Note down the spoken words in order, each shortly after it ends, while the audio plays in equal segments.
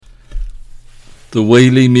The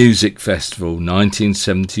Weeley Music Festival,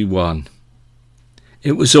 1971.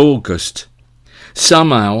 It was August.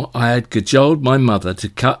 Somehow I had cajoled my mother to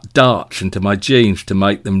cut darts into my jeans to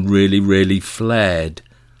make them really, really flared.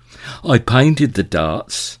 I painted the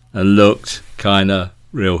darts and looked kinda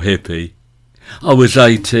real hippie. I was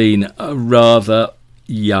 18, a rather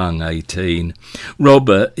young 18.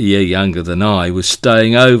 Robert, a year younger than I, was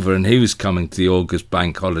staying over and he was coming to the August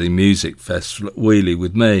Bank Holiday Music Festival at Weeley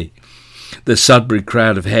with me. The Sudbury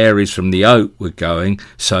crowd of Harries from the Oak were going,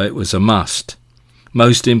 so it was a must.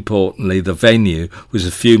 Most importantly, the venue was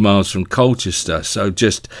a few miles from Colchester, so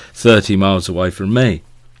just 30 miles away from me.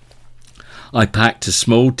 I packed a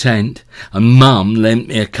small tent, and Mum lent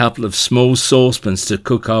me a couple of small saucepans to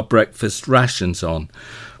cook our breakfast rations on.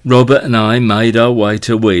 Robert and I made our way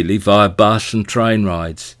to Weeley via bus and train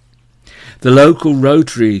rides. The local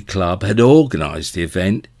Rotary Club had organised the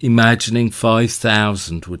event, imagining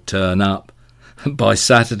 5,000 would turn up. By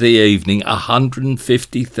Saturday evening,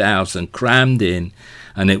 150,000 crammed in,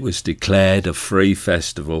 and it was declared a free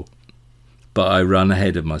festival. But I ran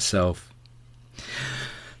ahead of myself.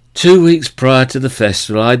 2 weeks prior to the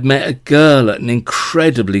festival, I'd met a girl at an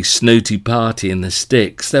incredibly snooty party in the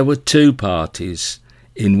sticks. There were two parties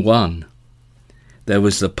in one. There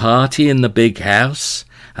was the party in the big house,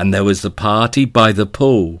 and there was the party by the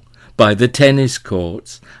pool, by the tennis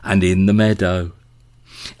courts, and in the meadow.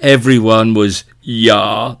 Everyone was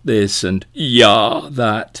yah this and yah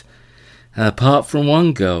that, apart from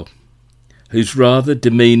one girl, whose rather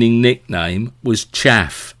demeaning nickname was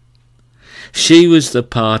Chaff. She was the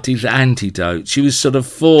party's antidote. She was sort of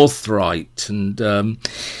forthright and,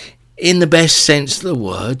 in the best sense of the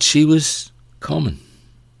word, she was common.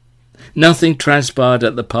 Nothing transpired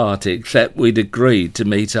at the party except we'd agreed to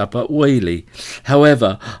meet up at Weeley.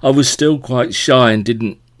 However, I was still quite shy and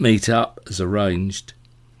didn't meet up as arranged.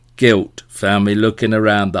 Guilt found me looking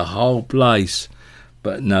around the whole place,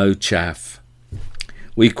 but no Chaff.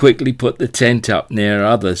 We quickly put the tent up near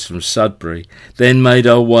others from Sudbury, then made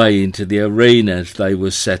our way into the arenas they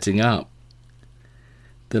were setting up.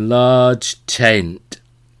 The large tent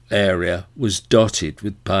area was dotted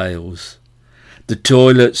with pails. The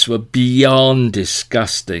toilets were beyond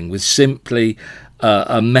disgusting, with simply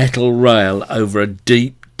a metal rail over a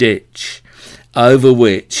deep ditch, over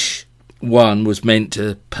which one was meant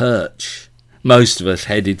to perch. Most of us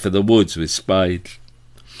headed for the woods with spades.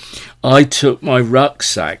 I took my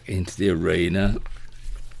rucksack into the arena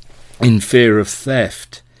in fear of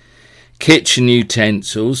theft. Kitchen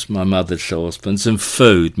utensils, my mother's saucepans, and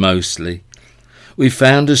food mostly. We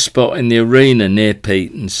found a spot in the arena near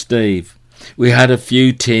Pete and Steve. We had a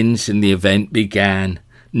few tins and the event began.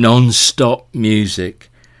 Non-stop music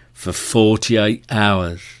for 48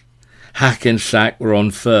 hours. Hack and Sack were on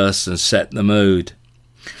first and set the mood.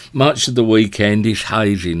 Much of the weekend is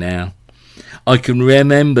hazy now. I can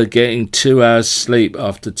remember getting 2 hours sleep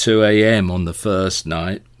after 2 a.m. on the first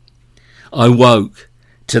night. I woke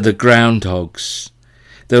to the groundhogs.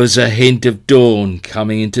 There was a hint of dawn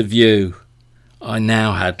coming into view. I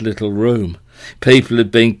now had little room. People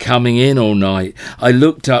had been coming in all night. I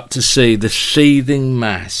looked up to see the seething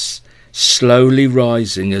mass slowly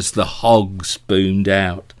rising as the hogs boomed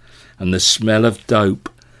out, and the smell of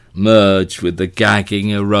dope merged with the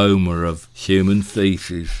gagging aroma of human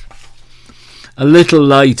faeces. A little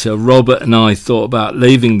later, Robert and I thought about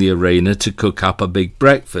leaving the arena to cook up a big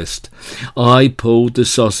breakfast. I pulled the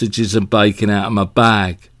sausages and bacon out of my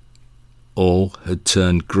bag. All had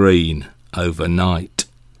turned green overnight.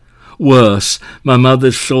 Worse, my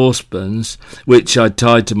mother's saucepans, which I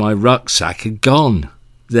tied to my rucksack, had gone.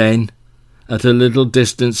 Then, at a little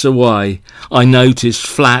distance away, I noticed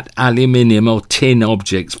flat aluminium or tin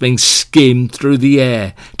objects being skimmed through the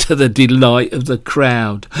air to the delight of the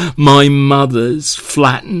crowd. My mother's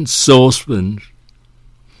flattened saucepans.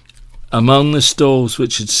 Among the stalls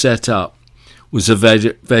which had set up was a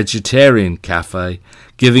vegetarian cafe,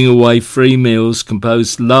 giving away free meals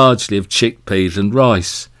composed largely of chickpeas and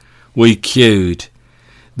rice. We queued.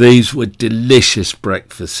 These were delicious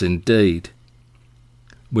breakfasts indeed.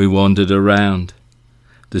 We wandered around,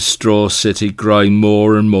 the straw city growing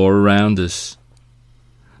more and more around us.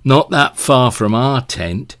 Not that far from our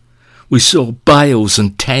tent, we saw bales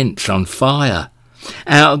and tents on fire.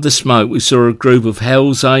 Out of the smoke we saw a group of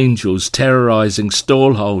Hell's Angels terrorising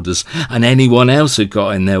stallholders and anyone else who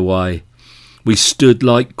got in their way. We stood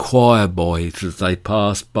like choir boys as they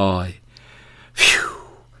passed by. Phew!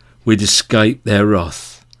 We'd escaped their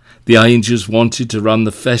wrath. The angels wanted to run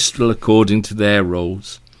the festival according to their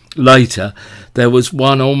rules. Later, there was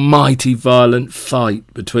one almighty violent fight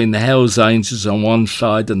between the Hell's Angels on one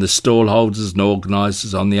side and the stallholders and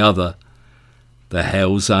organisers on the other. the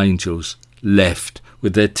Hells Angels, left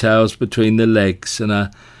with their tails between their legs, and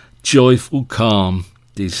a joyful calm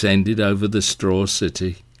descended over the straw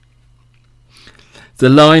city. The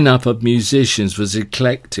line-up of musicians was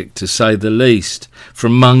eclectic, to say the least,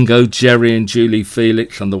 from Mungo, Jerry and Julie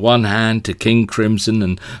Felix on the one hand to King Crimson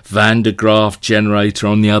and Van der Graaf Generator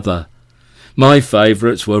on the other. My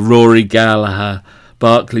favourites were Rory Gallagher,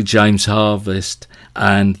 Barclay James Harvest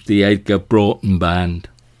and the Edgar Broughton Band.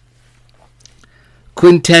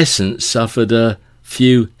 Quintessence suffered a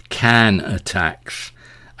few can attacks,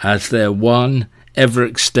 as their one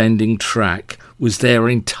ever-extending track was their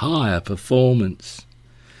entire performance.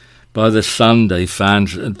 By the Sunday,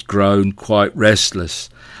 fans had grown quite restless,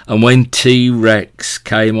 and when T-Rex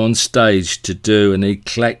came on stage to do an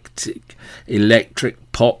eclectic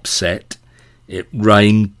electric pop set, it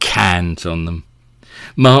rained cans on them.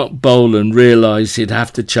 Mark Bolan realised he'd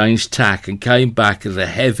have to change tack and came back as a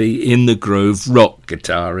heavy, in-the-groove rock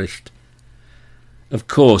guitarist. Of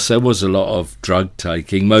course, there was a lot of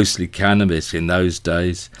drug-taking, mostly cannabis in those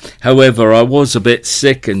days. However, I was a bit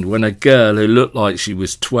sickened when a girl who looked like she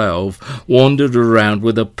was 12 wandered around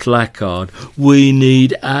with a placard, "We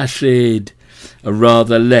need acid," a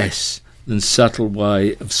rather less than subtle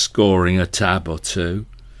way of scoring a tab or two.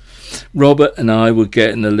 Robert and I were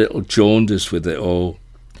getting a little jaundiced with it all.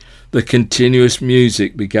 The continuous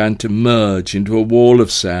music began to merge into a wall of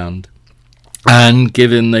sound, and,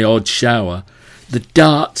 given the odd shower, the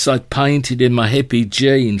darts I painted in my hippie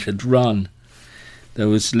jeans had run. There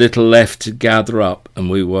was little left to gather up, and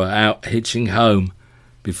we were out hitching home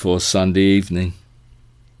before Sunday evening.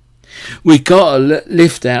 We got a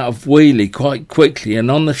lift out of Weeley quite quickly, and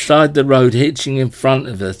on the side of the road hitching in front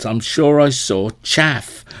of us, I'm sure I saw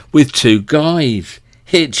Chaff with two guys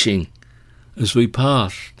hitching as we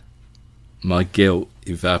passed. My guilt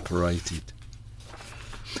evaporated,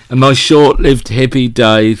 and my short-lived hippie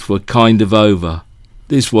days were kind of over.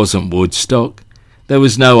 This wasn't Woodstock. There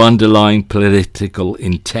was no underlying political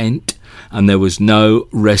intent, and there was no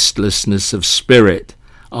restlessness of spirit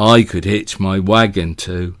I could hitch my wagon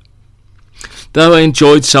to. Though I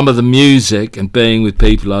enjoyed some of the music and being with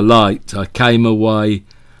people I liked, I came away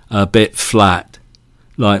a bit flat,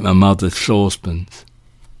 like my mother's saucepans.